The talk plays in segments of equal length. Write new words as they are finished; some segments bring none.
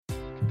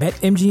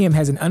BetMGM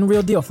has an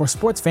unreal deal for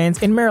sports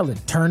fans in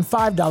Maryland. Turn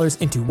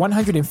 $5 into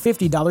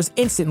 $150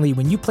 instantly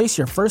when you place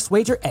your first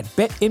wager at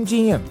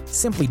BetMGM.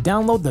 Simply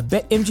download the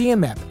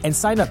BetMGM app and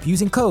sign up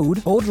using code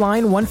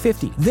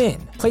OldLine150.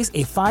 Then, place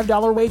a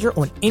 $5 wager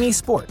on any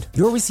sport.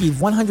 You'll receive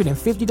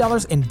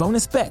 $150 in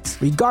bonus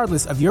bets,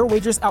 regardless of your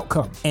wager's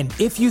outcome. And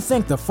if you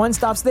think the fun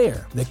stops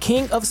there, the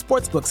king of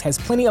sportsbooks has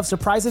plenty of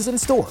surprises in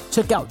store.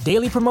 Check out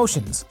daily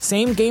promotions,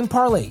 same-game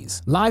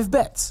parlays, live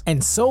bets,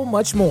 and so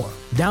much more.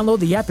 Download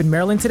the app in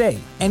Maryland today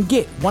and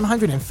get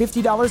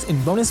 $150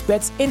 in bonus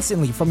bets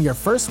instantly from your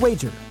first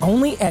wager.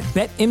 Only at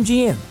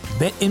BetMGM.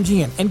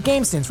 BetMGM and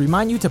GameSense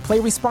remind you to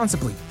play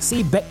responsibly.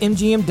 See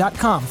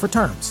BetMGM.com for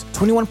terms.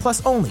 21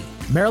 plus only.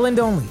 Maryland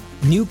only.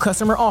 New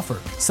customer offer.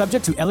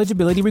 Subject to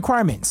eligibility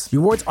requirements.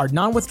 Rewards are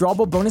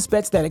non-withdrawable bonus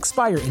bets that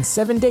expire in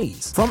 7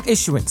 days. From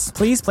issuance,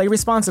 please play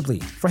responsibly.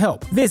 For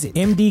help, visit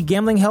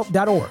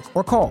mdgamblinghelp.org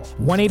or call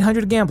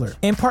 1-800-GAMBLER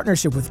in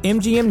partnership with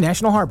MGM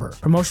National Harbor.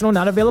 Promotional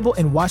not available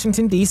in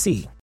Washington,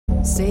 D.C.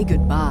 Say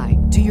goodbye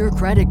to your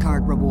credit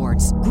card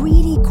rewards.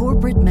 Greedy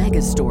corporate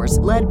mega stores,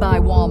 led by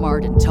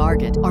Walmart and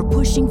Target, are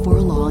pushing for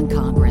a law in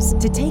Congress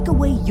to take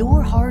away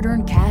your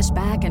hard-earned cash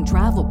back and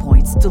travel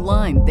points to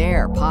line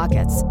their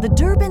pockets. The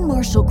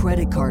Durbin-Marshall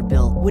credit card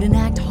bill would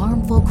enact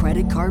harmful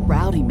credit card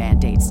routing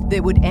mandates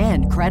that would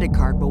end credit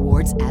card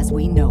rewards as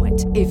we know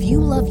it. If you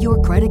love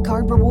your credit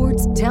card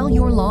rewards, tell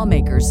your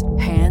lawmakers,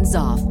 hands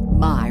off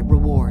my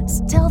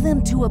rewards. Tell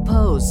them to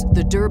oppose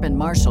the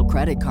Durbin-Marshall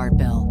credit card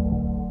bill.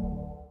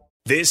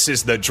 This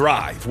is The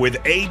Drive with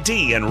AD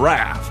and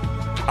Rav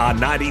on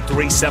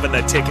 93.7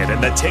 The Ticket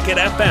and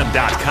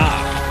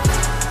theticketfm.com.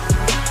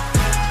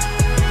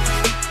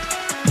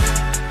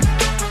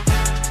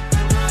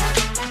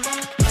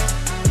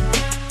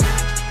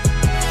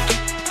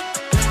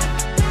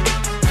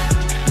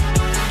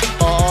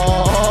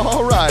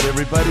 All right,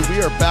 everybody,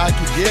 we are back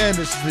again.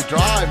 This is The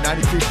Drive,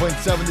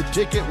 93.7 The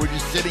Ticket. We're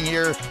just sitting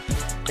here.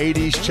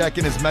 AD's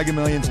checking his Mega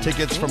Millions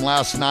tickets from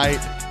last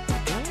night.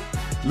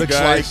 Looks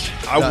guys,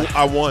 like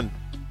I won.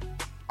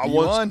 I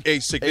won a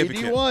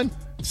significant. AD won.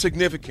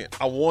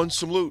 Significant. I won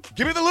some loot.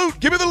 Give me the loot.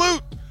 Give me the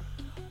loot.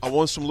 I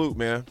won some loot,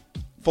 man.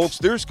 Folks,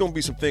 there's going to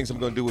be some things I'm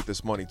going to do with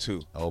this money,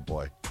 too. Oh,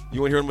 boy.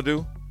 You want to hear what I'm going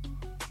to do?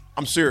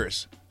 I'm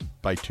serious.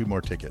 Buy 2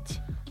 more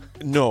tickets.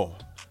 No.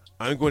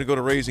 I'm going to go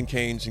to Raising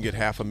Cane's and get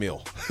half a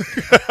meal.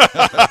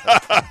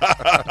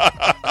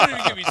 Don't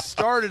even get me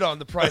started on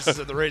the prices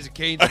of the Raising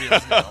Cane's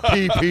meals now.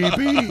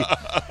 PPB.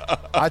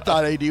 I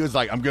thought AD was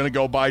like, I'm going to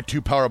go buy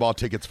 2 Powerball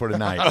tickets for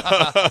tonight.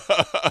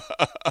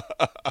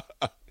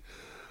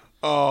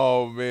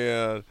 Oh,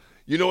 man.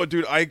 You know what,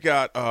 dude? I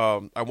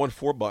won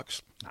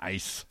 $4.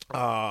 Nice.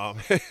 I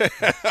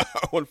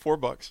won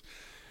 $4.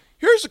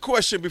 Here's a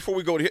question before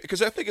we go to,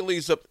 because I think it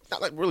leads up.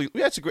 Not like really,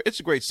 it's a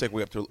great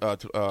segue up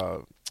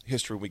to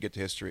history. When we get to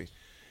history,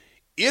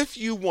 if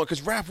you want,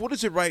 because Raph, what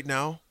is it right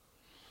now?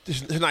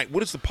 Tonight,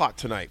 what is the pot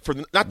tonight for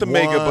not the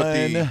mega, but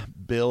the $1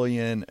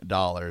 billion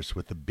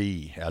with the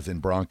B, as in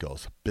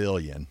Broncos.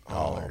 $billion.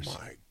 Oh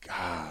my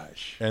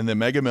gosh! And the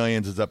Mega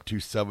Millions is up to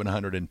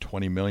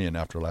 $720 million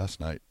after last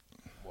night.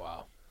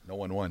 Wow! No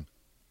one won.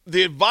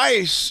 The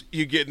advice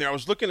you get in there. I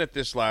was looking at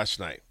this last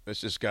night. There's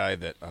this guy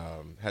that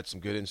had some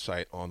good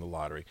insight on the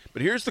lottery.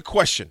 But here's the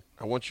question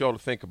I want you all to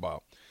think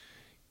about: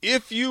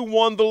 if you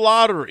won the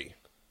lottery,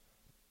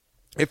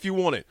 if you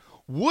won it,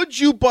 would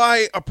you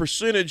buy a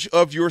percentage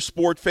of your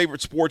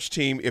favorite sports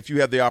team if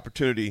you had the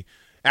opportunity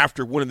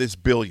after winning this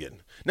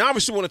billion? Now,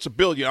 obviously, when it's $1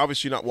 billion,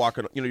 obviously you're not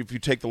walking. You know, if you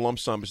take the lump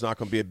sum, it's not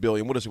going to be $1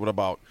 billion. What is it? What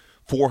about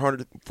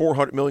 400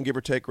 million, give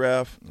or take,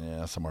 Rav?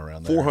 Yeah, somewhere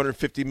around there.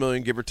 450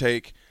 million, give or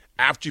take.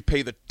 After you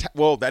pay the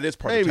that is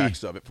part of the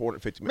tax of it.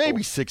 450 million.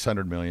 Maybe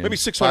 600 million. Maybe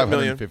 600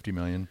 million. 550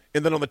 million.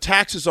 And then on the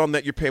taxes on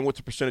that, you're paying. What's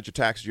the percentage of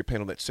taxes you're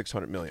paying on that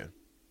 600 million?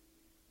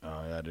 Oh,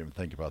 I didn't even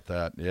think about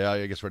that. Yeah,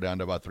 I guess we're down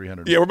to about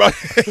 300. Yeah, we're about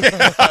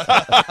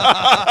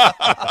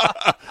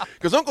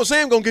because Uncle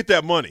Sam gonna get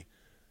that money.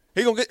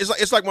 He gonna get.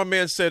 It's like my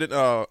man said in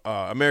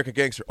American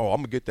Gangster. Oh, I'm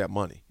gonna get that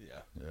money.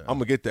 Yeah. I'm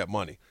gonna get that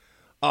money.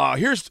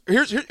 Here's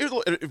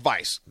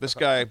advice. This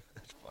guy,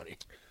 funny,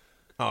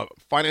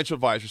 financial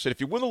advisor said,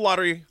 if you win the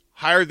lottery,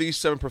 hire these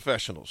 7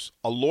 professionals: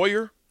 a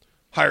lawyer,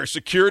 hire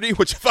security,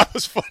 which I thought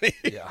was funny.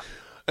 Yeah.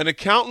 An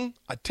accountant,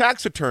 a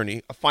tax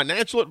attorney, a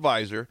financial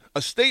advisor, a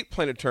estate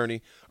plan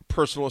attorney, a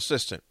personal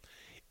assistant.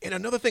 And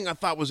another thing I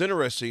thought was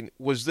interesting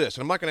was this,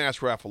 and I'm not going to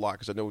ask Raph a lot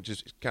because I know it's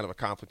just kind of a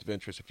conflict of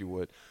interest, if you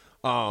would.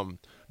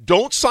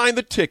 Don't sign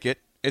the ticket.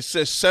 It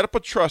says set up a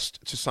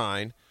trust to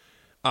sign.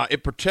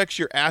 It protects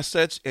your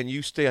assets, and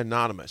you stay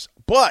anonymous.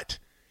 But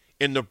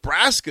in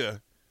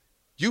Nebraska,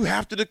 you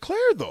have to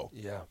declare, though.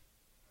 Yeah.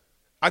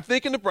 I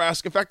think in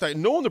Nebraska, in fact, I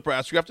know in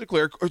Nebraska, you have to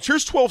declare.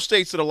 Here's 12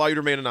 states that allow you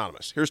to remain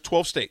anonymous. Here's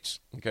 12 states,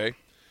 okay?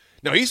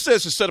 Now, he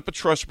says to set up a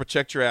trust to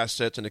protect your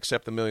assets and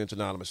accept the millions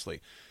anonymously.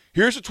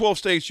 Here's the 12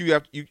 states you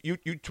have you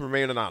to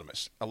remain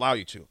anonymous, allow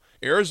you to: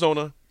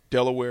 Arizona,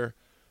 Delaware,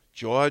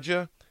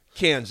 Georgia,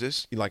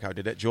 Kansas. You like how I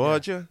did that?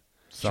 Georgia,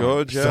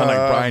 Georgia. Sound like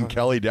Brian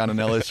Kelly down in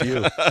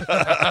LSU.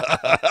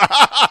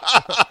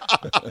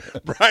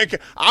 Brian,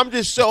 I'm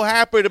just so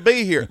happy to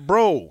be here.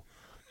 Bro,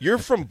 you're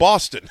from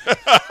Boston.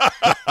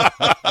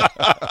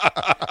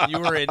 You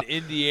were in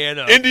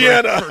Indiana.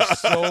 For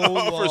so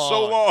long. For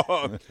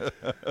so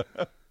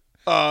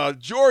long.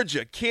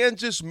 Georgia,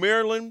 Kansas,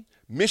 Maryland,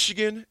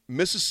 Michigan,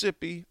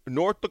 Mississippi,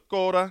 North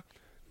Dakota,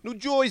 New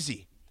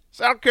Jersey,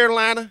 South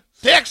Carolina,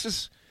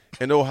 Texas,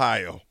 and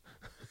Ohio.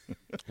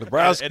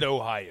 Nebraska And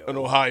Ohio. And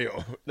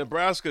Ohio.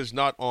 Nebraska is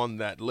not on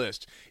that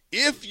list.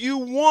 If you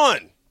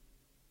won,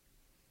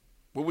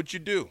 what would you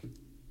do?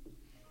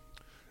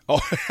 Oh,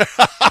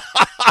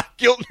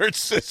 Giltner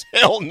says,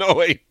 hell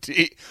no, AT.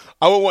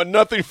 I would want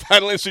nothing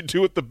finalists to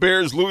do with the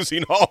Bears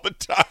losing all the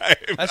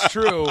time. That's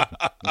true.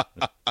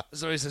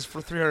 Somebody says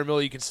for $300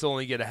 million, you can still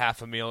only get a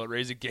half a meal at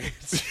Raising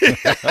Cane's.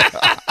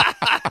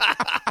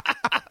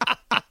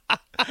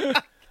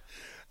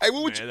 Hey,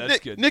 what would Man, that's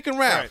good. Nick and Raph,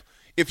 Right.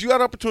 if you had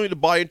an opportunity to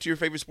buy into your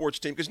favorite sports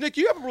team, because, Nick,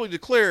 you haven't really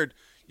declared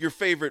your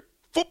favorite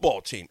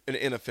football team in the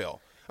NFL.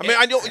 I mean,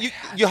 I know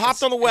you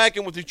hopped on the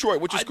wagon with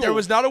Detroit, which is cool. There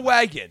was not a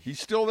wagon. He's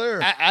still there.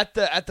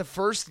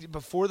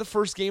 Before the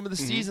first game of the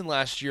season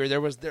last year. There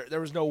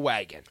was no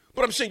wagon.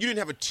 But I'm saying you didn't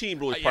have a team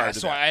really prior to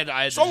so that.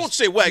 I had So I won't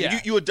say wagon. yeah.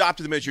 You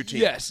adopted them as your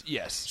team.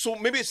 Yes. So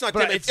maybe it's not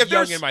But them. it's If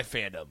young there's- in my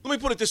fandom. Let me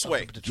put it this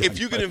way: if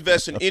you could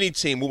invest in any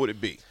team, what would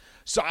it be?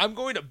 So I'm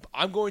going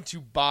to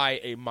buy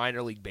a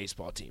minor league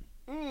baseball team.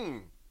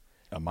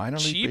 A minor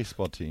league Cheap?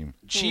 baseball team.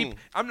 Cheap.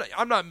 I'm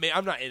not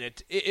in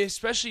it.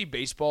 Especially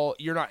baseball.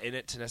 You're not in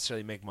it to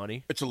necessarily make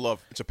money. It's a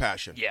love. It's a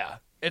passion. Yeah,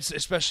 it's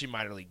especially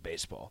minor league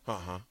baseball.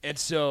 Uh-huh. And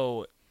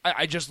so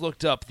I just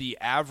looked up the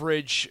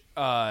average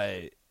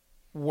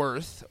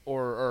worth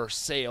or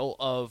sale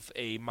of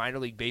a minor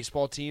league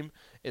baseball team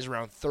is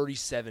around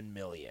 $37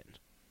 million.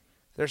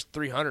 There's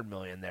 $300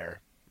 million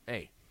there.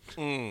 Hey,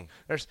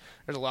 there's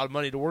a lot of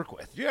money to work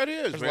with. Yeah, it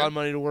is. There's man. a lot of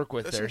money to work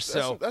with That's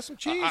there. that's some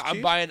cheese. I'm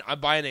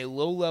Chief. buying a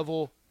low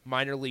level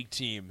minor league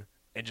team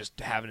and just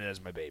having it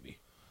as my baby.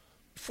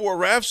 For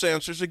Raf's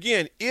answers,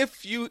 again,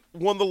 if you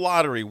won the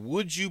lottery,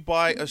 would you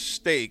buy a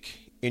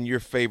stake in your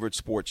favorite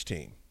sports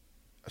team?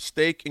 A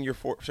stake in your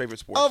favorite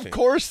sports team? Of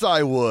course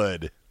I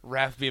would.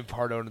 Raph being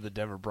part owner of the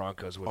Denver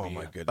Broncos would Oh, be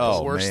my goodness. the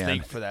Oh, worst man.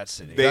 thing for that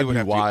city. They That'd would be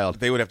have wild.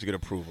 they would have to get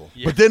approval.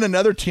 But then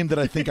another team that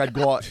I think I'd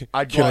go out.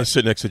 Can I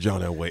sit next to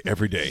John Elway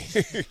every day?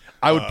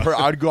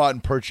 I'd go out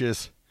and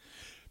purchase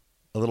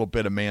a little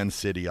bit of Man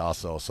City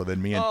also. So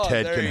then me and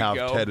Ted there can you have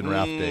go. Ted and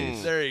Raph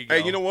days. There you go.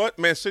 Hey, you know what?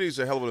 Man City's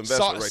a hell of an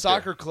investment right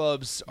Soccer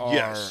clubs are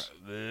Yes.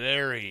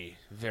 very,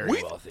 very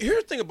there. wealthy.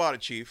 Here's the thing about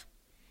it, Chief.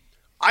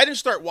 I didn't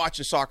start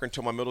watching soccer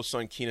until my middle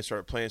son, Keenan,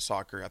 started playing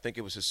soccer. I think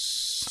it was his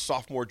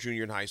sophomore,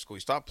 junior in high school. He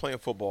stopped playing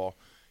football.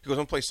 He goes, I'm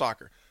going to play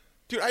soccer.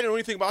 Dude, I didn't know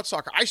anything about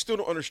soccer. I still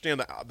don't understand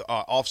the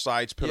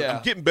offsides penalty. Yeah.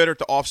 I'm getting better at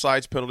the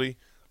offsides penalty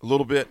a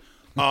little bit.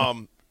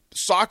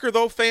 Soccer,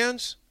 though,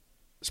 fans,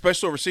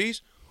 especially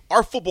overseas,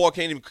 our football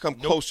can't even come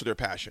close to their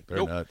passion.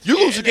 They're nuts. You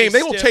lose a And game, they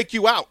they will still- take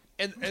you out.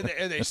 And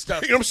they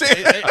stuff. You know what I'm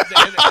saying?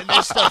 And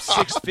they stuff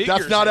six figures.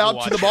 That's not into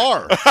out to the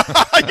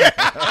watching.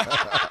 bar.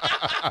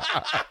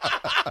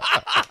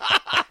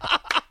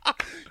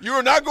 You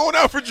are not going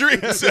out for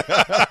drinks.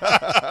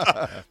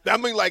 I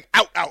mean, like,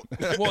 out.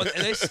 Well,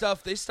 and they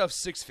stuff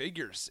six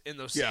figures in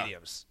those Yeah.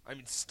 stadiums. I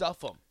mean,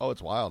 stuff them. Oh,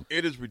 it's wild.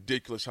 It is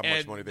ridiculous how much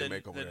And money they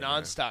make over the there.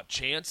 man. nonstop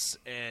chants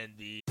and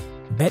the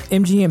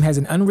BetMGM has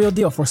an unreal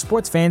deal for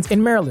sports fans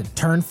in Maryland.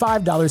 Turn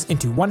 $5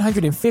 into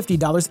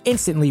 $150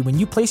 instantly when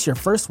you place your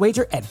first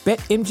wager at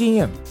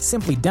BetMGM.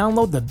 Simply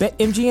download the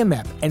BetMGM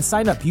app and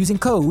sign up using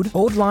code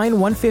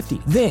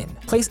OldLine150. Then,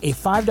 place a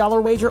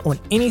 $5 wager on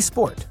any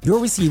sport. You'll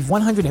receive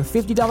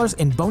 $150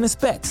 in bonus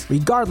bets,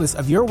 regardless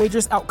of your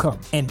wager's outcome.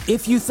 And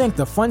if you think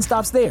the fun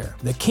stops there,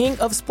 the king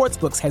of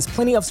sportsbooks has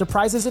plenty of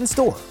surprises in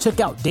store. Check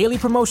out daily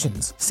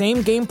promotions,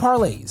 same-game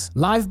parlays,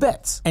 live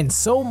bets, and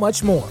so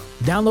much more.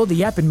 Download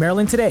the app in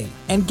Maryland today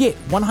and get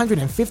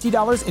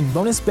 $150 in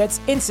bonus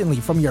bets instantly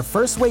from your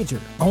first wager.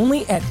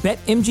 Only at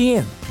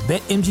BetMGM.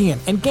 BetMGM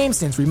and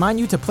GameSense remind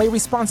you to play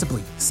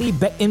responsibly. See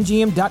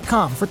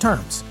BetMGM.com for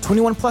terms.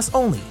 21 plus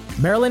only.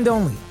 Maryland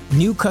only.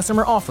 New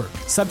customer offer.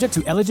 Subject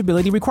to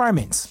eligibility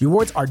requirements.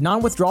 Rewards are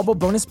non-withdrawable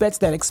bonus bets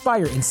that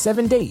expire in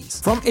 7 days.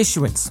 From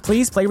issuance,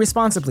 please play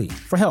responsibly.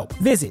 For help,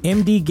 visit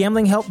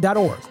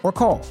mdgamblinghelp.org or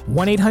call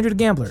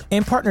 1-800-GAMBLER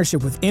in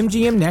partnership with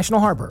MGM National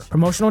Harbor.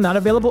 Promotional not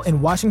available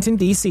in Washington,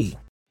 D.C.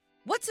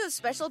 What's so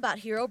special about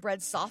Hero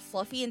Bread's soft,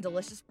 fluffy, and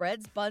delicious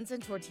breads, buns,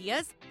 and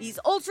tortillas? These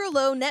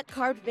ultra-low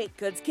net-carb baked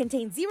goods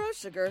contain zero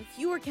sugar,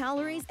 fewer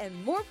calories,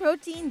 and more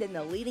protein than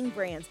the leading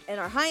brands, and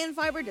are high in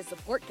fiber to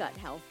support gut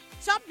health.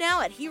 Shop now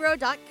at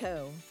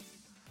hero.co.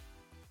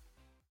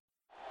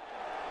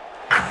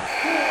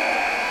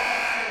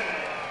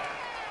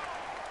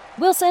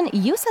 Wilson,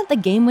 you sent the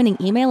game-winning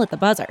email at the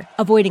buzzer,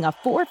 avoiding a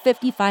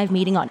 4:55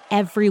 meeting on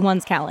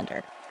everyone's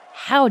calendar.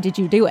 How did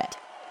you do it?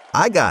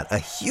 I got a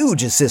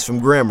huge assist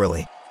from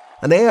Grammarly,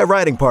 an AI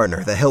writing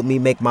partner that helped me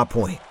make my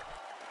point.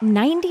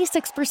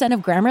 96% of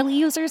Grammarly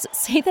users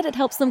say that it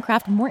helps them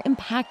craft more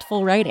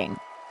impactful writing.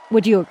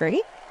 Would you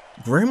agree?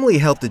 Grammarly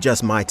helped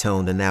adjust my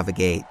tone to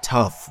navigate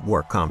tough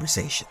work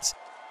conversations.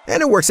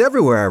 And it works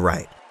everywhere I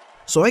write.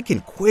 so I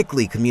can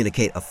quickly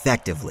communicate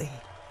effectively.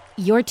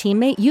 Your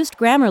teammate used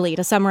Grammarly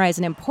to summarize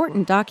an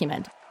important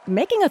document,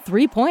 making a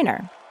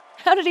 3-pointer.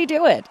 How did he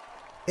do it?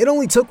 It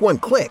only took one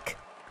click.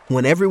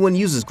 When everyone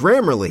uses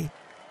Grammarly,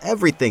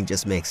 everything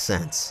just makes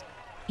sense.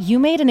 You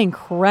made an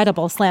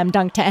incredible slam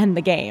dunk to end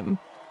the game.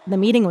 The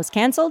meeting was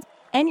canceled,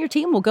 and your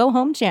team will go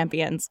home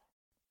champions.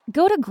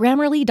 Go to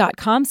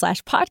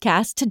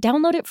Grammarly.com/podcast to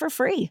download it for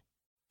free.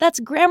 That's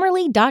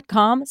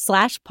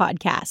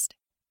Grammarly.com/podcast.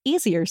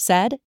 Easier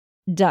said,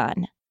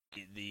 done.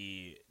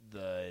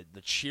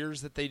 The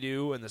cheers that they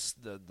do and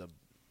the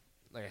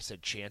like I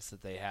said, chants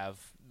that they have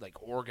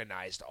like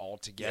organized all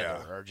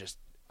together are just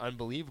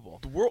unbelievable.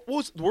 The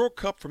World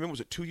Cup for me, was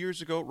it 2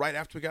 years ago, right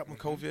after we got from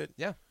COVID?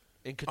 Yeah,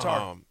 in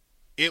Qatar.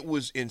 It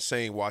was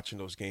insane watching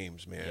those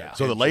games, man. Yeah.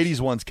 So the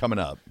ladies one's coming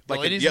up. The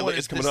ladies one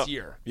is coming this up.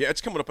 year. Yeah,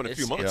 it's coming up in a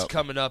few months. It's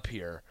coming up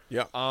here.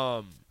 Yeah.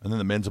 And then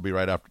the men's will be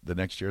right after the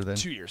next year then?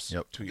 2 years.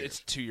 Yep. 2 years. It's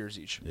 2 years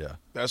each. Yeah.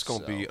 That's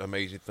going to be an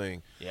amazing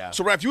thing. Yeah.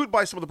 So, Raph, you would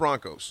buy some of the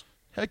Broncos.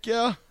 Heck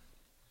yeah.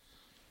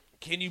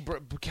 Can you?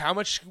 How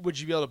much would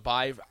you be able to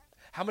buy?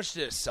 How much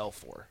did it sell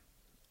for?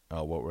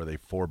 What were they?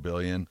 $4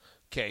 billion.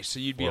 Okay, so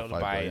you'd be 4 or able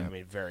to 5 buy. billion. I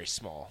mean, very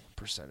small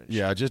percentage.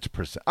 Yeah, just a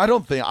percent. I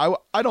don't think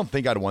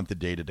I'd want the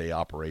day-to-day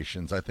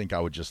operations. I think I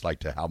would just like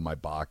to have my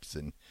box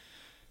and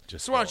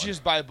just. So why don't you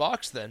just buy a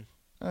box then?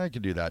 I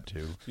could do that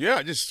too.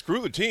 Yeah, just screw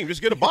the team.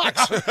 Just get a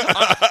box.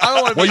 I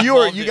don't want to.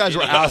 Well, you guys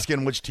were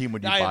asking which team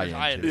would you buy into.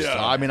 I understand.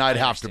 So, I mean, I'd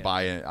have to understand.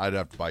 buy it. I'd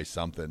have to buy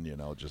something,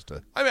 just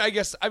to. I mean, I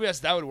guess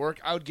that would work.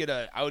 I would get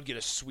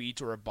a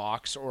suite or a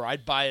box, or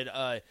I'd buy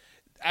it.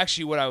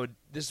 Actually,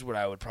 this is what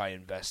I would probably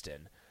invest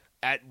in.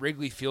 At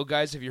Wrigley Field,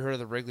 guys, have you heard of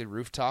the Wrigley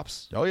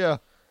rooftops? Oh yeah.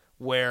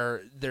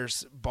 Where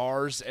there's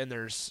bars and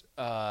there's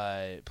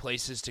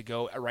places to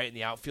go right in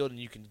the outfield, and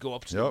you can go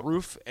up to the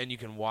roof and you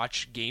can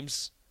watch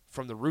games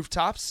from the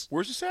rooftops.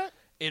 Where's this at?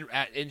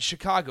 In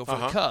Chicago for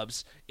the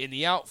Cubs. In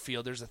the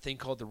outfield, there's a thing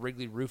called the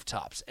Wrigley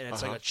rooftops, and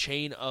it's like a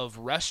chain of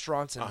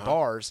restaurants and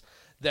bars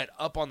that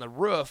up on the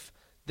roof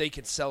they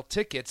can sell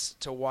tickets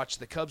to watch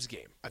the Cubs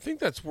game. I think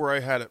that's where I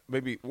had it.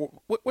 Maybe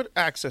what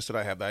access did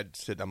I have that I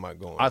said I'm not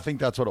going? I think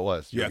that's what it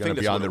was. You're going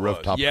to be on the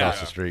rooftop across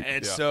the street.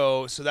 And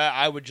so that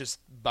I would just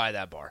buy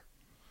that bar.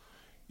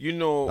 That'd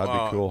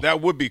be cool. That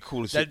would be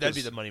cool to see. That'd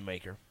be the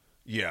moneymaker.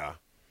 Yeah.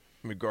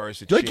 In regards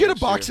to do I get a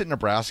box at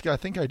Nebraska? I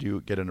think I do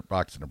get a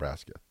box in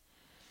Nebraska.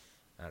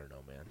 I don't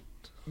know, man.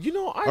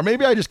 Or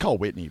maybe I just call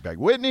Whitney back.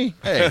 Whitney,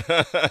 hey,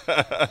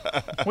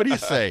 what do you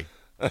say?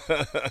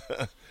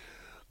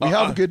 We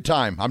have a good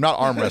time. I'm not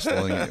arm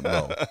wrestling.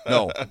 No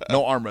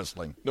arm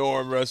wrestling. No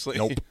arm wrestling.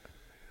 Nope.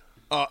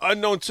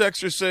 Unknown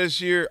texter says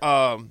here,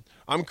 I'm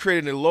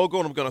creating a logo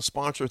and I'm going to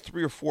sponsor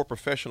 3 or 4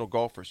 professional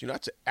golfers.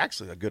 That's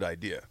actually a good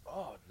idea.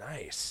 Oh,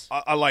 nice.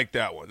 I like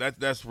that one.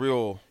 That's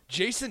real.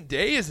 Jason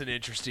Day is an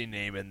interesting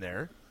name in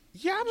there.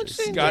 Yeah, I've been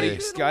seeing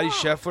Scotty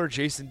Scheffler,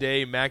 Jason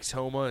Day, Max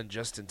Homa, and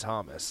Justin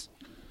Thomas.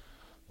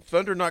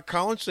 Thunder Not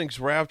Collins thinks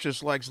Rav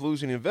just likes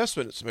losing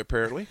investments,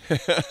 apparently.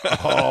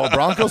 Oh,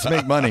 Broncos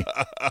make money.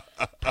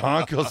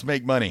 Broncos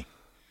make money.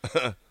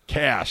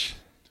 Cash.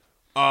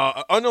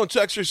 Unknown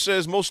texter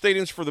says most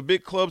stadiums for the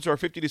big clubs are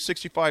 50 to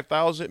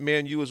 65,000.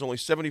 Man U is only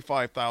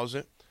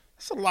 75,000.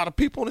 That's a lot of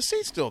people in the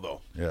seats still,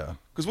 though. Yeah.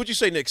 Because what'd you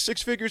say, Nick?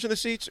 6 figures in the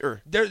seats,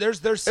 or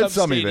there's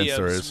some events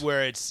there stadiums is.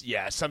 where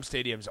some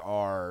stadiums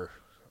are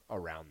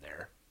around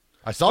there.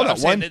 I saw that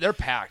one. They're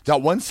packed.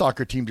 That one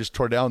soccer team just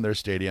tore down their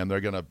stadium.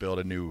 They're going to build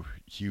a new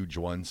huge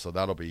one, so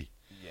that'll be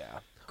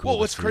cool. Well,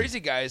 what's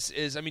crazy, guys,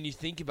 is you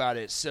think about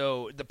it.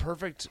 So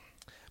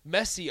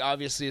Messi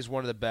obviously is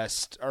one of the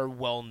best or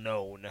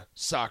well-known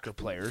soccer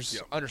players,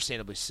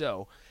 understandably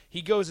so.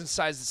 He goes and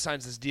signs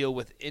this deal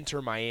with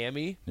Inter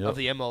Miami of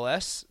the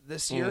MLS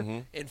this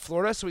year in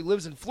Florida. So he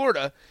lives in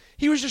Florida.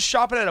 He was just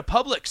shopping at a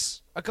Publix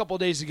a couple of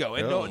days ago,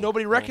 and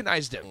nobody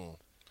recognized him.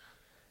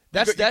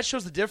 That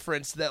shows the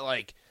difference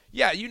that,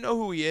 you know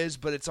who he is,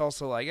 but it's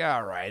also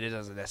all right, it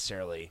doesn't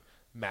necessarily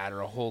matter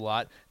a whole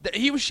lot.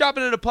 He was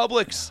shopping at a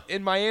Publix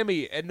in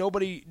Miami, and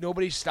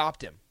nobody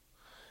stopped him.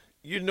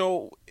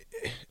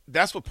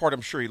 That's what part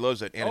I'm sure he loves,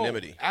 that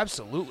anonymity. Oh,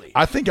 absolutely.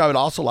 I think I would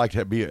also like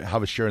to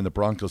have a share in the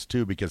Broncos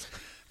too, because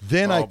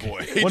then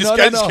boy, he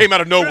just came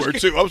out of nowhere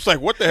too. I was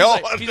like, "What the hell?"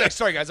 He's like,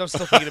 "Sorry guys, I was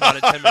still thinking about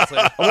it 10 minutes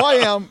later." Well, I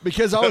am,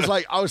 because I was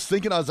like,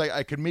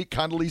 I could meet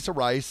Condoleezza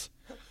Rice.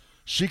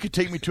 She could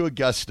take me to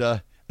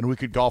Augusta, and we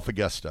could golf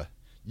Augusta.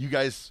 You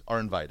guys are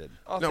invited.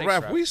 Oh, now,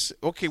 thanks,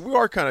 Raph, we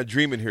are kind of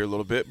dreaming here a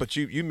little bit, but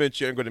you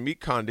mentioned I'm going to meet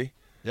Condi.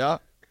 Yeah.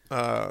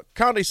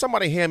 Condi,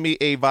 somebody hand me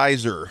a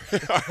visor,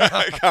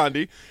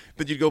 Condi,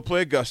 that you'd go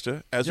play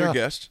Augusta as her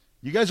guest.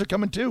 You guys are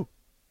coming too.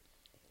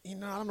 I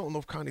don't know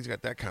if Condi's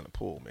got that kind of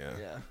pull, man.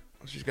 Yeah.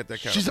 She's got that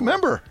kind of She's pull. a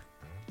member.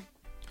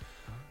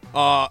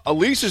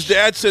 Elise's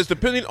dad says,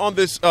 depending on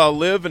this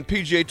Live and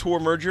PGA Tour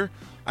merger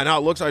and how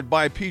it looks, I'd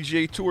buy a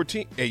PGA Tour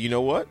team. Hey, you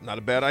know what? Not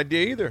a bad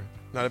idea either.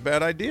 Not a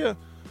bad idea.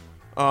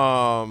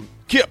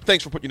 Kip,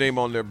 thanks for putting your name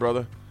on there,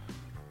 brother.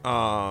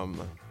 And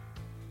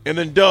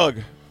then Doug,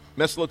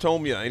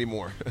 mesothelioma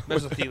anymore.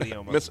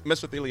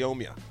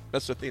 Mesothelioma.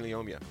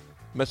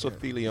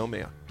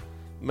 Mesothelioma.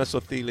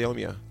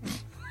 Mesothelioma.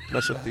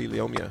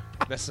 Mesothelioma.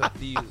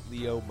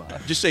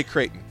 Mesothelioma. Just say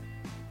Creighton.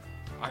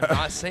 I'm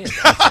not saying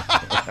that.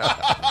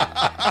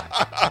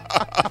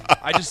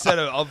 I just said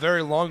a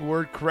very long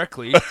word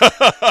correctly. And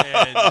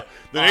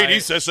the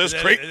AD says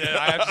Creighton.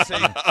 I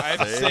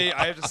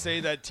have to say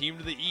that team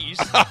to the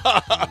east.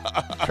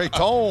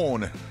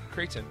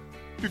 Creighton.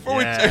 Before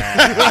we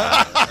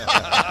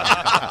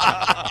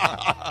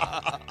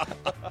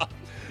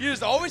you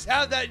just always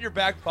have that in your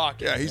back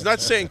pocket. Yeah, he's not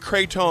saying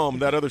Creighton,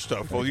 that other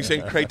stuff. Well, he's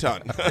saying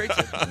Creighton.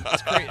 Creighton.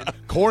 It's Creighton.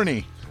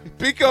 Corny.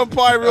 Pecan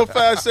Pie real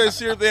fast says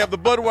here they have the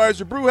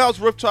Budweiser Brew House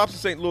rooftops in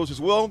St. Louis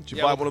as well. Did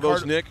you buy one of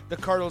those, Nick? The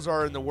Cardinals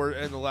are in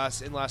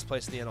last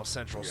place in the NL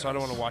Central, so I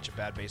don't want to watch a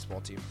bad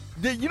baseball team.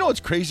 You know what's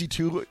crazy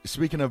too?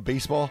 Speaking of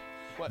baseball,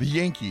 What? the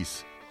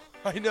Yankees.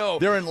 I know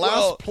They're in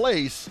last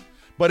place,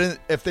 but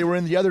if they were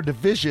in the other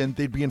division,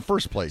 they'd be in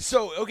first place.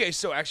 So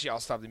actually, I'll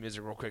stop the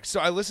music real quick. So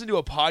I listened to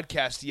a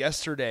podcast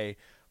yesterday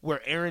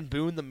where Aaron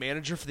Boone, the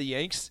manager for the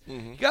Yanks,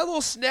 he got a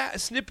little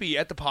snippy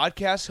at the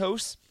podcast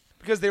hosts.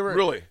 Because they were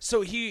really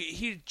so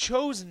he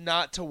chose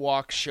not to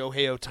walk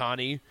Shohei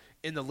Ohtani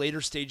in the later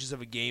stages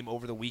of a game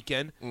over the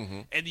weekend,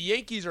 and the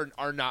Yankees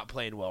are not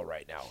playing well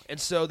right now, and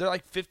so they're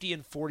like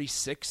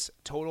 50-46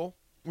 total,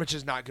 which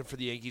is not good for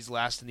the Yankees.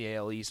 Last in the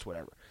AL East,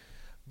 whatever.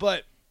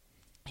 But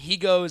he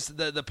goes,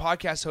 the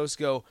podcast hosts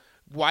go,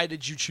 why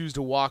did you choose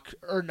to walk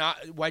or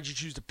not? Why did you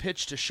choose to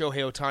pitch to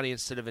Shohei Ohtani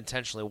instead of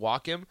intentionally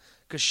walk him?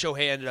 Because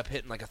Shohei ended up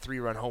hitting like a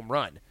 3-run home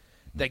run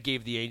that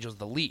gave the Angels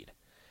the lead.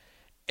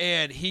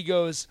 And he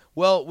goes,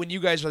 well, when you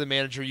guys are the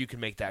manager, you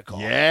can make that call.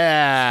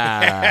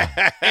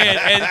 Yeah.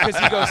 and because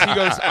he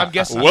goes, I'm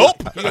guessing.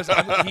 Welp.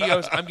 He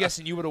goes, I'm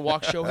guessing you would have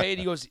walked Shohei. And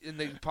he goes, and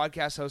the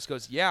podcast host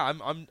goes, yeah,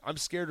 I'm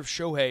scared of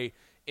Shohei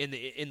in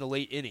the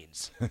late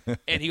innings.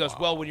 And he goes,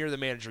 well, when you're the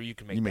manager, you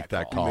can make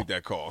that call. You make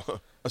that call.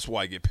 That's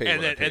why I get paid.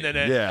 And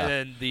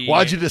then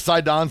Why'd you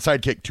decide to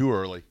onside kick too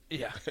early?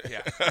 Yeah.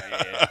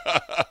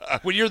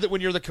 When you're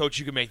the coach,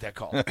 you can make that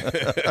call.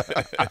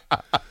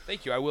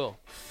 Thank you. I will.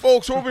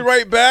 Folks, we'll be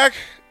right back.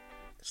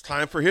 It's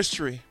time for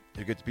history.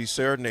 You get to be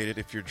serenaded.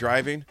 If you're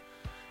driving,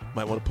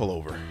 might want to pull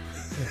over.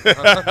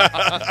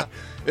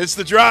 It's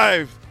The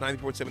Drive.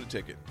 90.7 The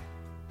Ticket.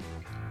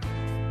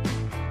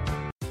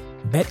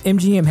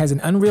 BetMGM has an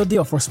unreal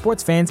deal for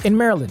sports fans in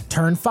Maryland.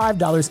 Turn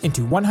 $5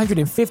 into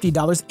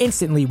 $150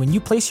 instantly when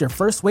you place your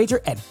first wager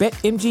at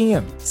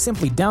BetMGM.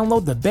 Simply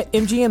download the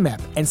BetMGM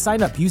app and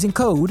sign up using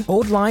code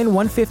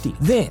OldLine150.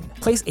 Then,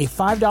 place a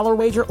 $5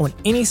 wager on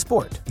any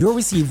sport. You'll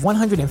receive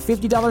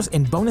 $150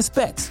 in bonus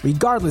bets,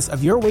 regardless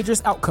of your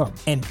wager's outcome.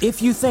 And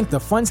if you think the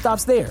fun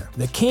stops there,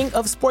 the king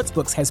of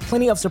sportsbooks has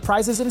plenty of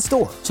surprises in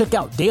store. Check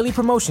out daily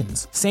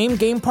promotions,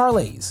 same-game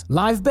parlays,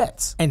 live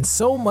bets, and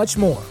so much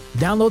more.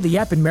 Download the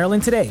app in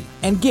Maryland today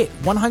and get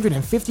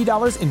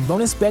 $150 in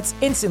bonus bets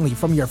instantly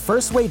from your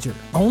first wager.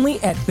 Only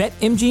at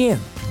BetMGM.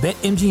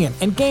 BetMGM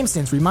and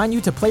GameSense remind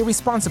you to play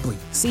responsibly.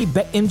 See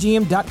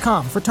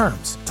BetMGM.com for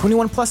terms.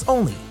 21 plus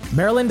only.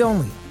 Maryland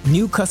only.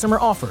 New customer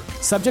offer.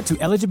 Subject to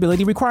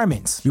eligibility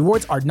requirements.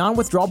 Rewards are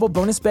non-withdrawable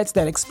bonus bets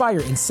that expire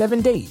in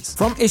 7 days.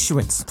 From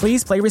issuance,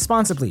 please play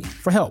responsibly.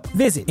 For help,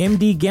 visit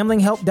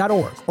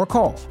mdgamblinghelp.org or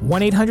call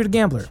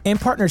 1-800-GAMBLER in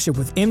partnership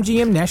with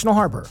MGM National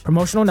Harbor.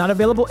 Promotional not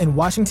available in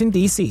Washington,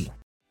 D.C.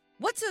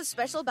 What's so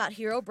special about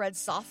Hero Bread's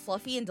soft,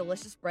 fluffy, and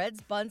delicious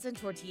breads, buns, and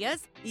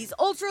tortillas? These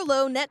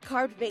ultra-low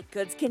net-carb baked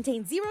goods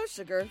contain zero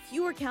sugar,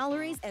 fewer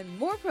calories, and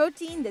more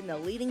protein than the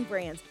leading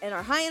brands, and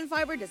are high in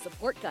fiber to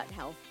support gut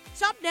health.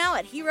 Shop now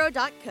at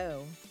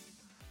Hero.co.